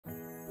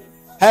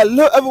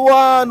Hello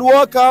everyone,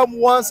 welcome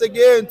once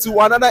again to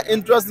another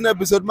interesting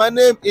episode. My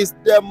name is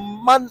the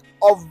Man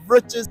of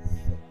Riches.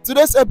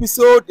 Today's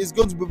episode is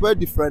going to be very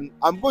different.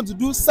 I'm going to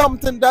do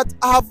something that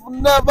I've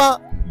never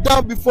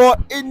done before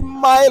in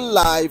my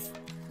life.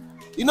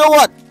 You know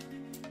what?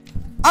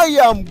 I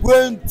am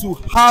going to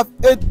have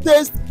a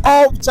taste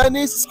of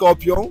Chinese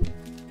scorpion,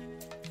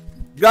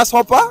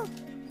 grasshopper.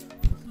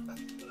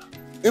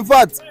 In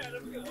fact,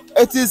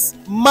 it is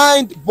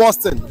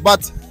mind-busting,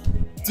 but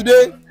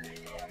today,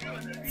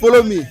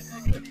 follow me,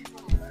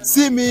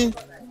 see me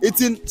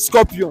eating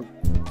scorpion.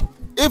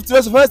 If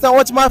today's the first time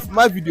watching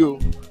my video,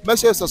 make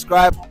sure you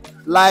subscribe,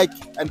 like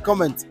and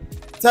comment.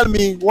 Tell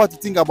me what you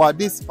think about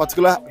this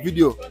particular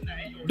video.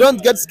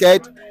 Don't get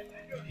scared,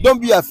 don't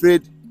be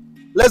afraid.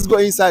 Let's go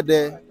inside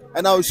there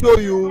and I'll show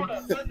you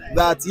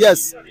that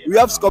yes, we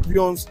have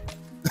scorpions.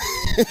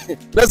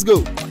 Let's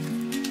go.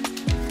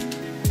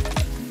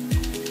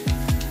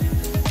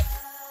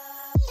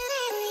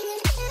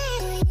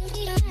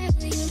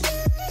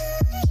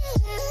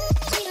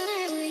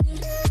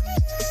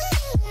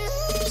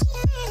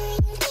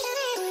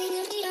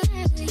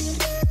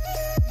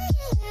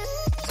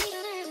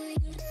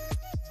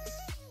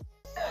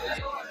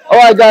 All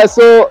right, guys.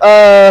 So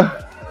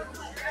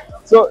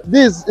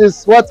this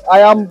is what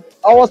I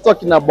was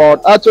talking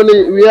about.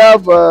 Actually, we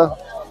have.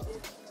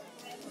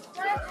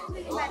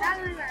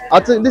 I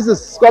think this is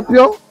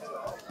scorpion.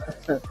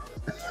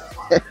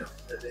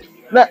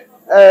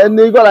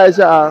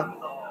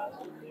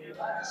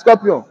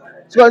 Scorpion.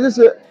 So this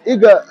is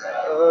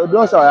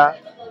don't show ya.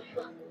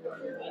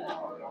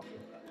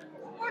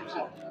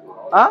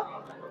 Huh?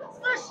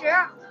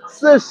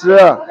 40.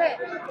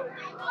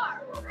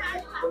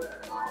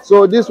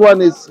 So this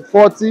one is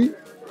 40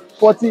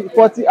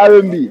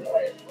 RMB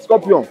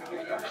scorpion.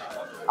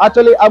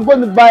 Actually, I'm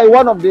going to buy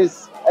one of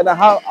this and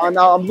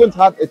I'm going to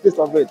have a taste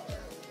of it.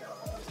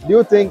 Do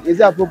you think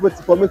is it appropriate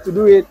for me to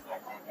do it?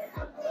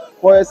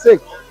 For your sake,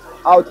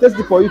 I'll taste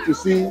it for you to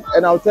see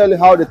and I'll tell you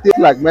how they taste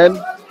like,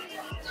 man.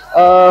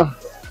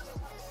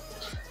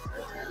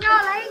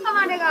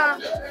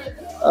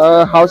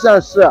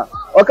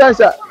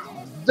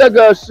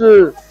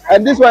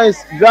 And this one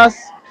is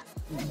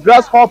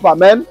grasshopper,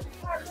 man.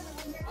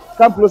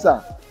 Come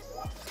closer.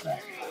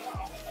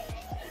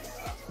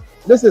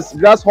 This is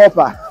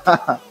grasshopper.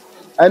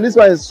 And this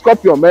one is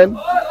scorpion, man.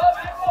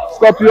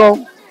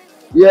 Scorpion.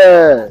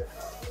 Yeah.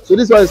 So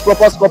this one is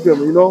proper scorpion,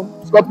 you know.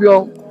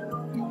 Scorpion.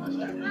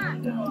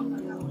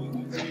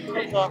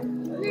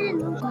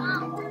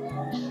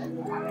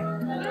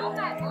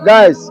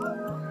 Guys,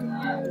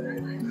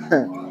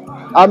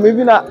 I'm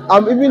even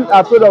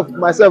afraid of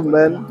myself,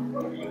 man.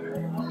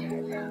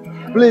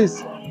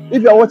 Please,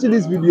 if you are watching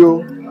this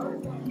video,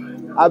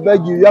 I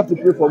beg you, you have to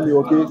pray for me,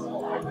 okay?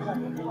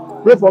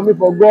 Pray for me,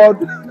 for God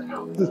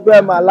to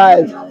spare my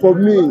life for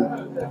me,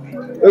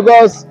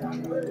 because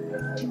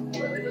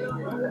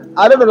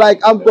I don't know,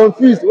 like I'm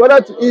confused whether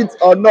to eat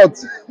or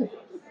not.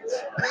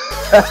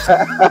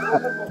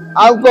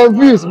 I'm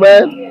confused,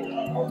 man.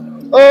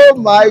 Oh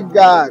my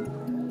God.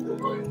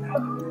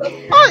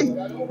 Hi.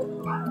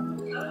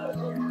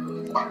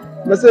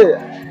 I say,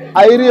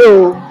 I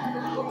real.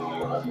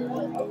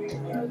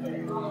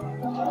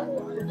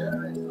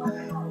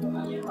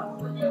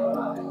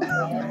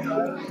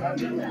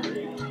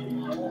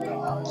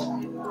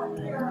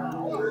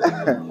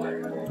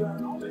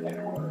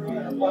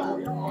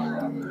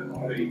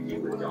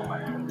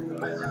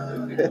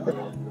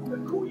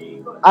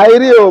 I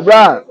real,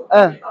 bruh.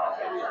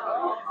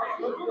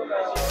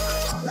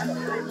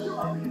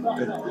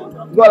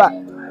 Go la.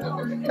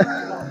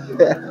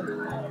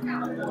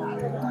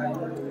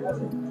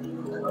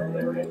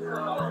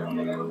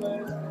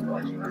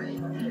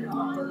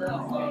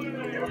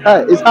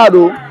 Hey, it's hard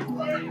though.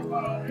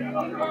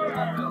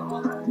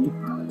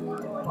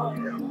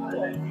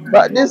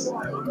 But this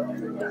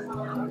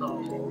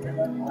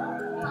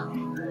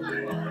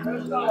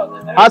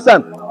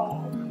Hassan.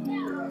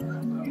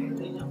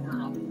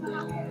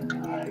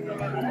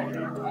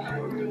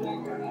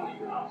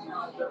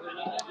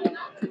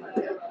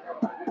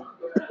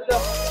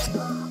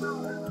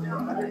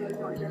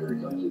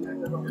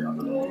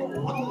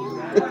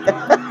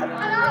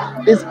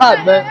 It's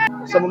hard, man.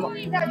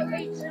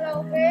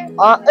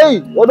 Hey,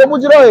 what do you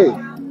do?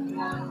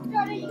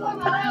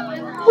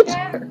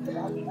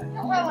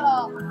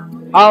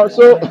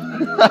 So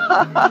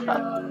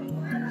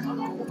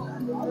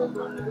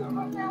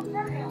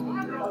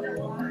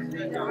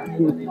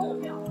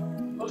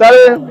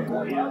Charlie,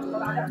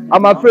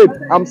 I'm afraid.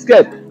 I'm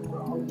scared.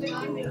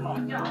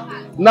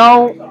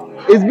 Now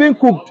it's being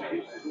cooked,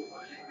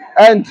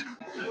 and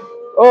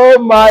oh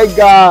my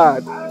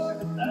God,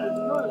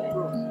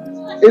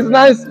 it's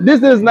nice.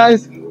 This is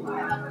nice.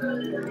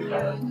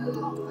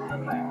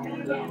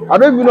 I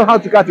don't even know how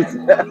to cut it.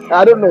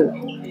 I don't know.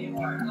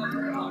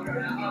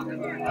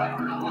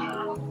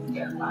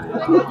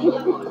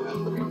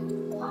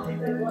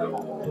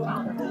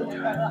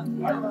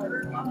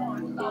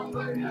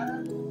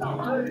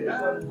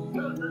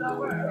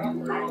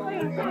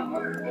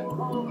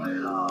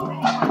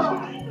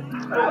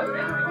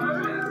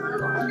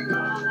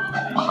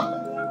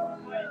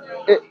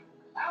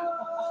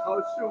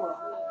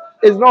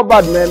 It's not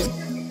bad, man.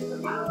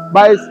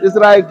 But it's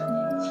like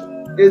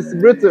it's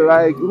brittle.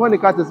 Like when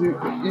it catches you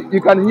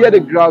can hear the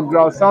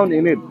growl sound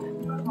in it.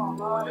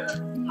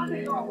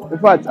 In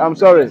fact, I'm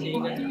sorry,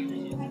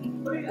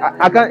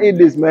 I can't eat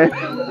this, man.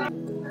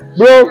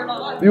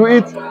 Bro, you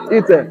eat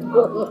it.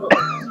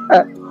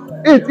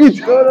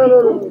 Eat.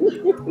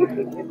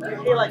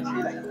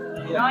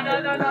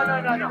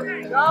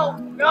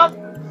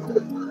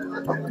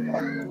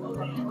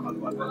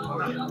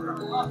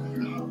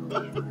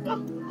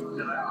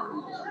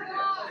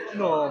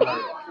 No.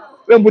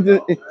 Let me put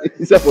it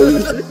inside for you.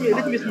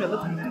 Let me smell.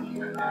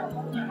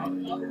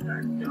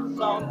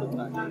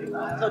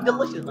 So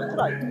delicious, man.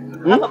 Try.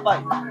 Have a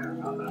bite.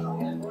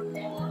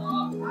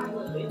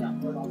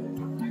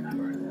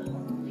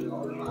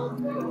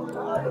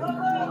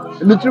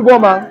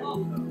 Nichigoma.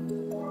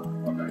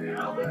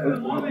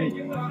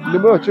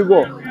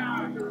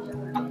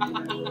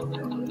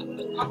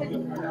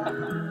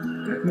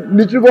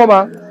 Nichigoma.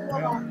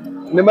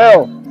 Nimeo.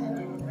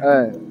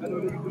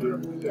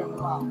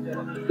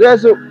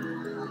 Yes,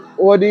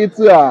 what do you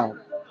say?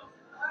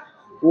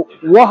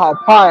 What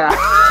pie?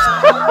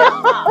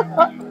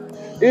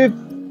 If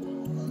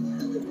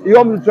you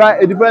want me to try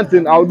a different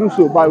thing, I'll do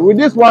so. But with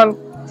this one,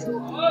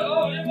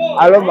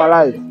 I love my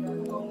life.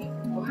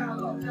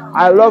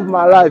 I love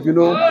my life, you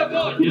know.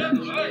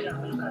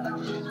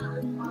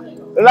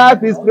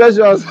 Life is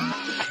precious.